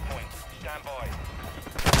 Target hard point. Stand by.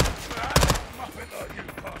 Muppet like you,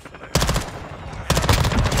 parcel.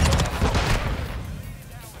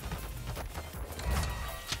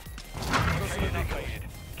 Location updated.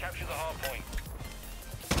 Capture the hard point.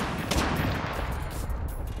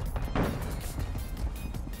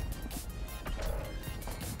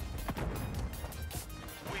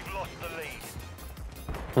 We've lost the lead.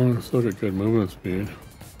 Oh, it's still got good movement speed.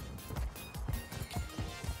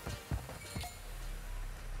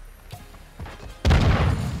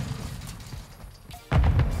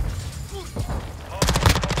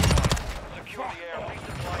 Secure the air.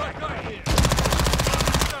 Resupply Back up activated. here.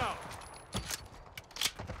 Down.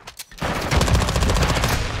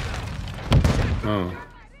 Oh.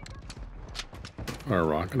 Our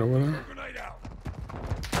rocket over there? Grenade out.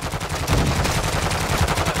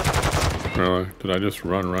 Really? Did I just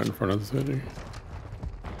run right in front of the city?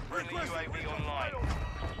 Friendly UAV online.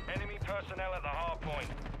 Enemy personnel at the hard point.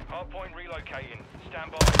 Hard point relocating.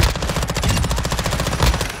 Stand by.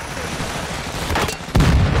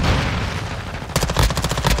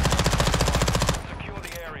 Secure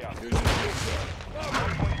the area. Using filter.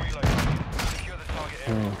 Hard point relocating. Secure the target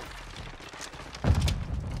area. Oh,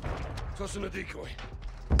 Tossing a decoy.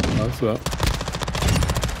 that's up.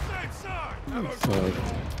 Safe side. So,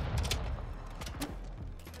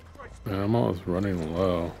 Ammo is running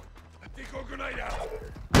low. Decoy grenade out.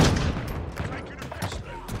 Taking a fish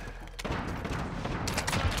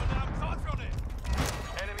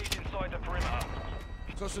Enemies inside the perimeter.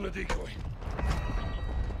 Tossing a decoy.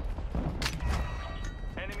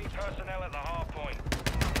 Enemy personnel at the hard point.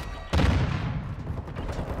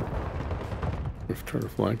 Let's try to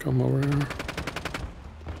flank them over here.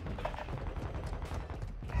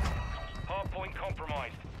 Hard point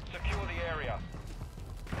compromised. Secure the area.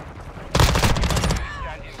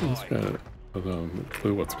 Standing This by. guy doesn't have a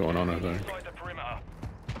clue what's going on, I think. Inside the perimeter.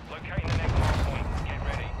 Locating the next hard point. Get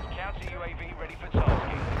ready. Counter UAV ready for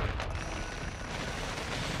tasking.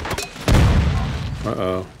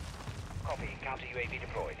 Uh-oh. Copy. Counter UAV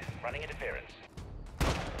deployed. Running interference.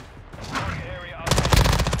 Target area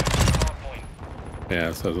updated. Hard point. Yeah,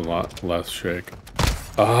 it says a lot less shake.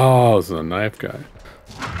 Oh, it's a knife guy.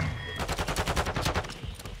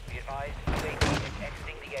 Be advised, UAV is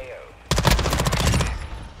exiting the AO.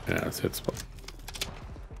 Yeah, it's hit spot.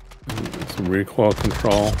 Some recoil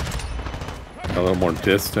control. Got a little more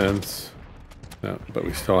distance. Yeah, but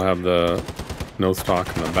we still have the no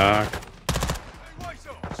stock in the back.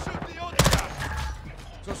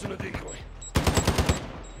 Tossing a decoy.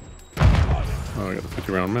 Oh, I got a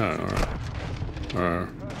 50 round mag. Alright. Alright.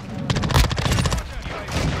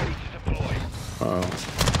 Uh-oh.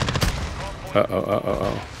 Uh-oh,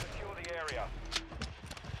 uh-oh. Secure the area.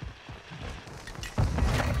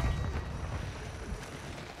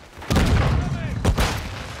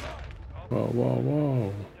 Whoa, whoa,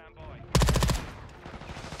 whoa. Stand by.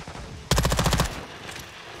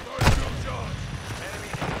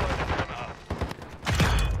 Enemies inside the perimeter.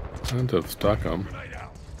 Kind of stuck him. Grenade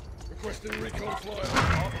out. Requesting recon flyover.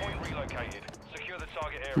 Hard point relocated. Secure the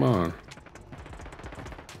target area. Come on.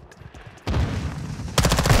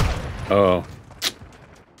 Oh.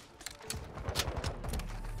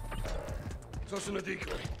 Tossing a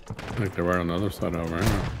decoy. I think they're right on the other side over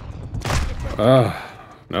here. Ah.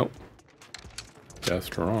 Nope.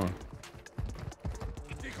 Guessed wrong.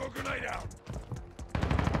 Decoy grenade out.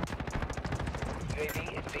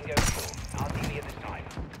 UAV is bingo full. RTV at this time.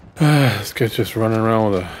 This guy's just running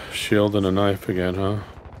around with a shield and a knife again, huh?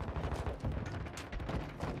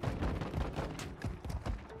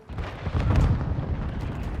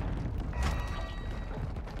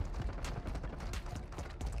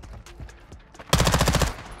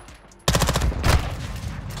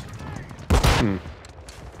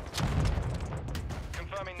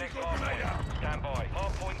 Confirming next hard point. Stand by.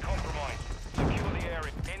 Hard point compromised. Secure the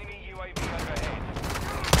area. Enemy UAV overhead.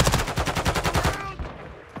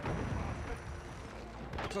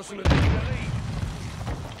 Tossing a decoy.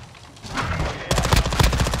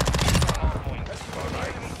 Hard point.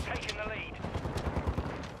 Enemy's taking the lead.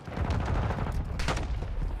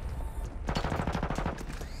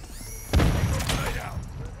 Grenade out.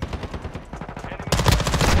 Enemy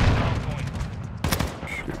hard point.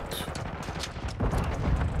 Shoot.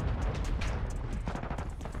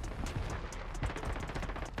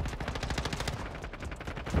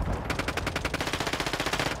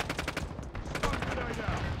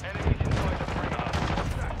 Enemies inside the perimeter.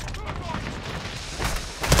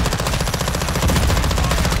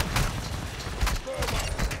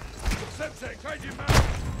 Semtech, changing map.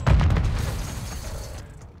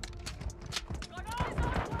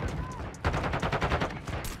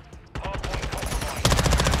 Hard point compromised.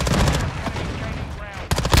 Enemies gaining ground.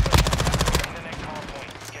 Capturing the next hard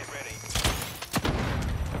point. Get ready.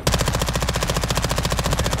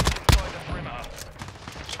 Enemies inside the perimeter.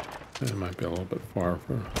 It might be a little bit far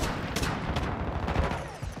for. The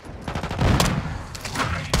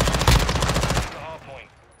hard point.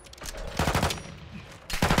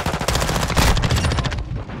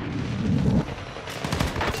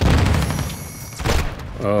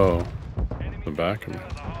 Oh, Enemy the back of me. personnel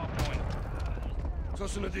at the hard point.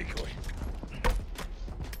 Tossing a decoy.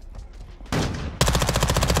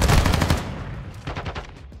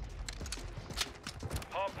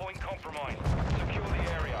 Hard point compromised. Secure the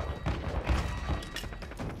area.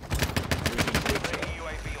 Friendly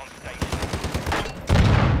UAV on station.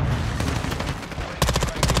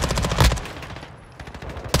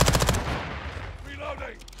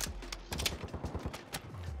 Reloading.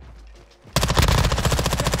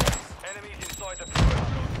 Enemies inside the perimeter.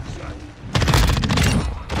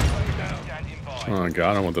 Standing by. Oh, I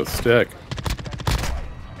got him with a stick.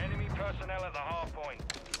 Enemy personnel at the hard point.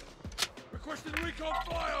 Requesting recon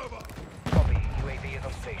flyover. Copy. UAV is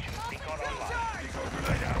on station. Recon online. Decoy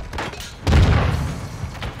grenade out.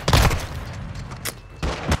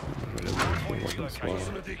 Point Looking relocated. slow.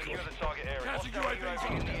 Tossing a decoy. Secure the target area. Counter Hostile UAVs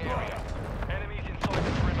UAV in the on. area. Enemies inside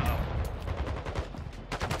the perimeter.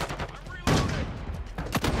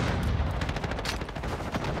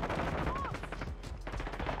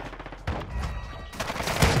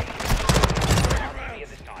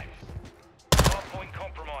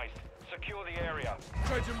 area.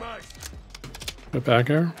 Changing mags. Get back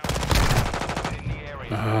here. In the area.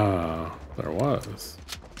 Ah, there was.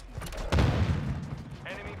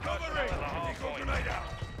 Enemy Cover personnel it. at the hard Decoy point. grenade out.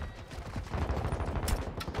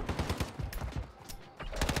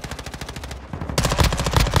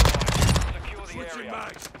 Secure the Switching area.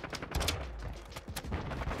 mags.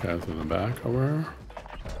 Guys in the back over here.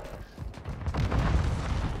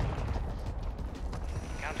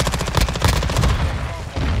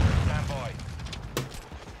 Stand by.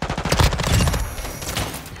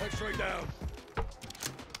 X-ray down.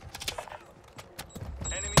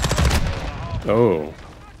 Enemy personnel at the hard point. Oh,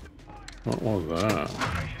 what was that?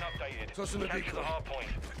 Location updated. Tossing a Capture the decoy. hard point.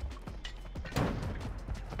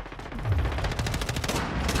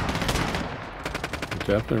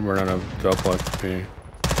 Definitely run out of double XP.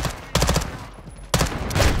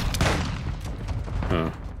 Huh.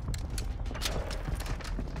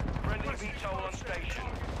 Friendly VTOL on station.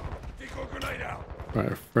 Decoy grenade out.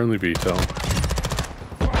 Alright, friendly VTOL.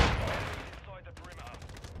 Inside the perimeter.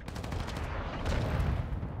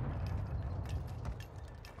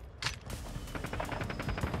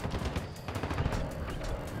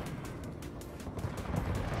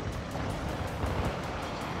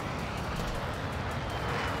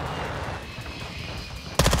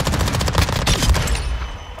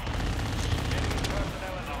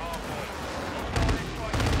 Personnel at the hard point. Hostile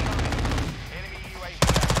strike incoming. Enemy UAV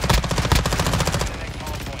active. The next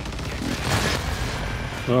hard point. Get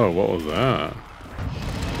ready. Oh, what was that?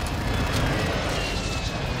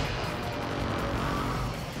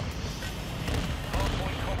 Hard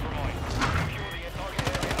point compromised. Secure the target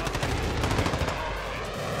area updated.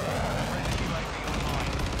 Friendly UAV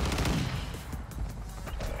online.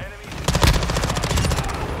 Enemies in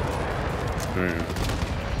There you go.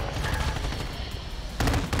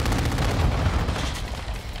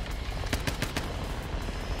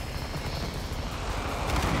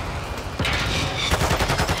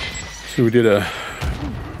 So we did a,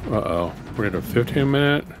 we did a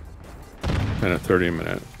 15-minute and a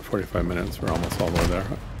 30-minute, 45 minutes. We're almost all the way there.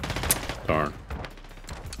 Darn.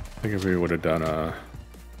 I think if we would have done a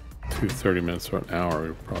 30 minutes or an hour,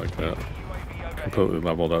 we probably could have UAV overhead. completely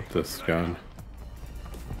leveled up this gun.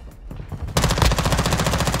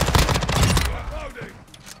 Loading.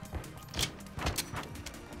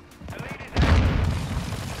 The lead is out.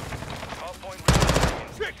 Hard point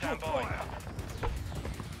relocating. Check Stand for by. fire.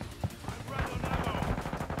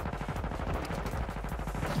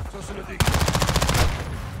 Tossing a decoy.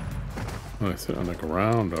 Oh, I sit on the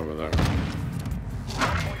ground over there.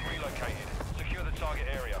 Hard point relocated. Secure the target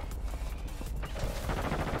area.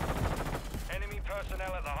 Enemy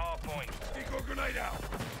personnel at the hard point. Decoy grenade out.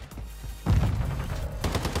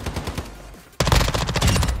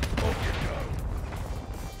 Off you go.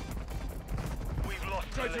 We've lost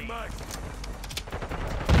the Changing lead. mags.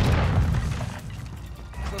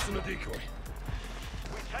 Tossing a decoy.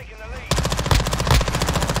 We've taken the lead.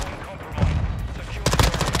 Hard point compromised. Secure the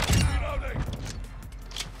area. Reloading.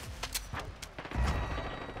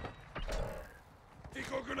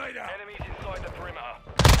 Decoy grenade out. Enemies inside the perimeter.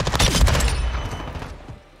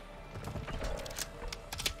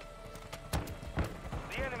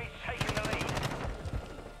 The enemy's taking the lead.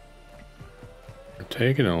 We're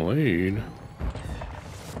taking a lead.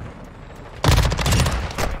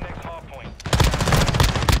 Next hard point.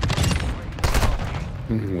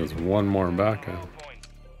 There's one more back end. Hard point.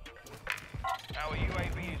 Our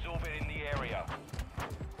UAV is orbiting the area.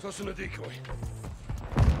 Tossing a decoy.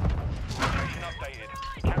 Location updated.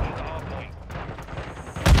 Capture the hard point.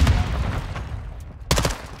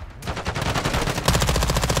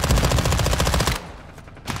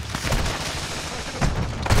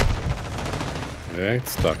 They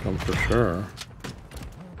stuck them for sure.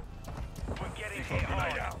 We're getting Decoy hit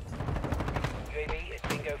grenade hard. out. UAV is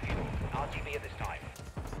bingo fuel. RTB at this time.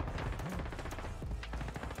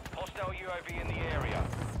 Hostile UAV in the area.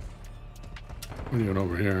 What are you doing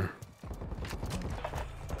over here?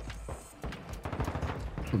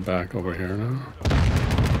 We're back over here now.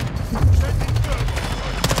 Sending turbo.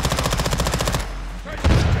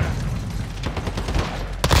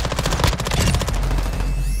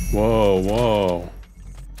 Whoa, whoa.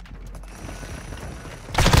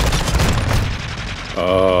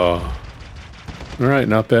 Alright,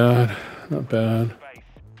 not bad. Not bad. Base.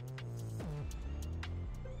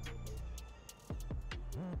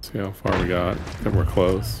 See how far we got. I think we're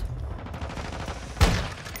close.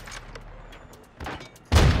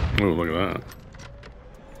 Ooh, look at that.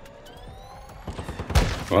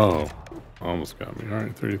 Whoa. Almost got me.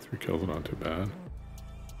 Alright, 33 kills, not too bad.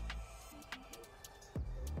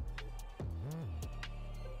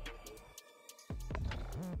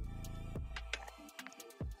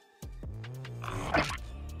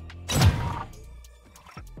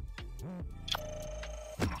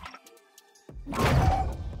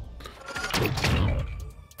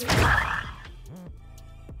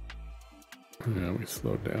 we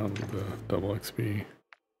slowed down with the double XP.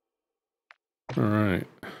 Alright.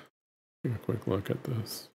 Take a quick look at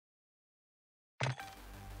this.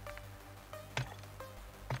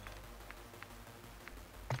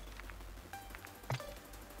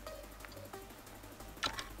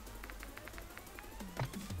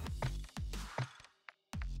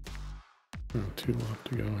 Two left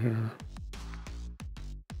to go here.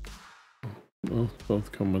 Oh,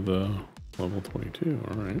 both come with a level 22.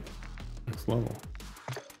 Alright. Next level.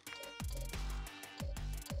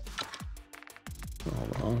 All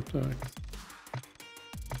the objects.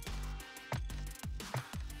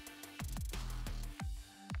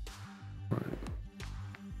 Right.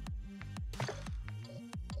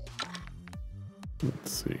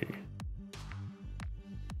 Let's see.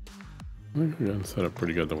 I think we're gonna set up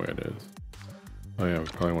pretty good the way it is. Oh yeah, we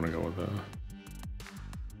probably want to go with a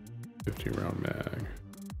 50 round mag.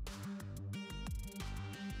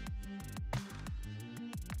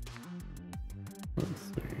 Let's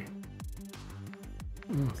see.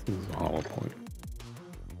 Oh, this is a hollow point.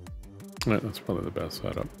 Alright, that's probably the best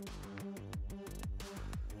setup.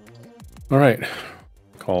 Alright,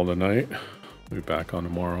 call it a night. We'll be back on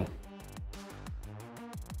tomorrow.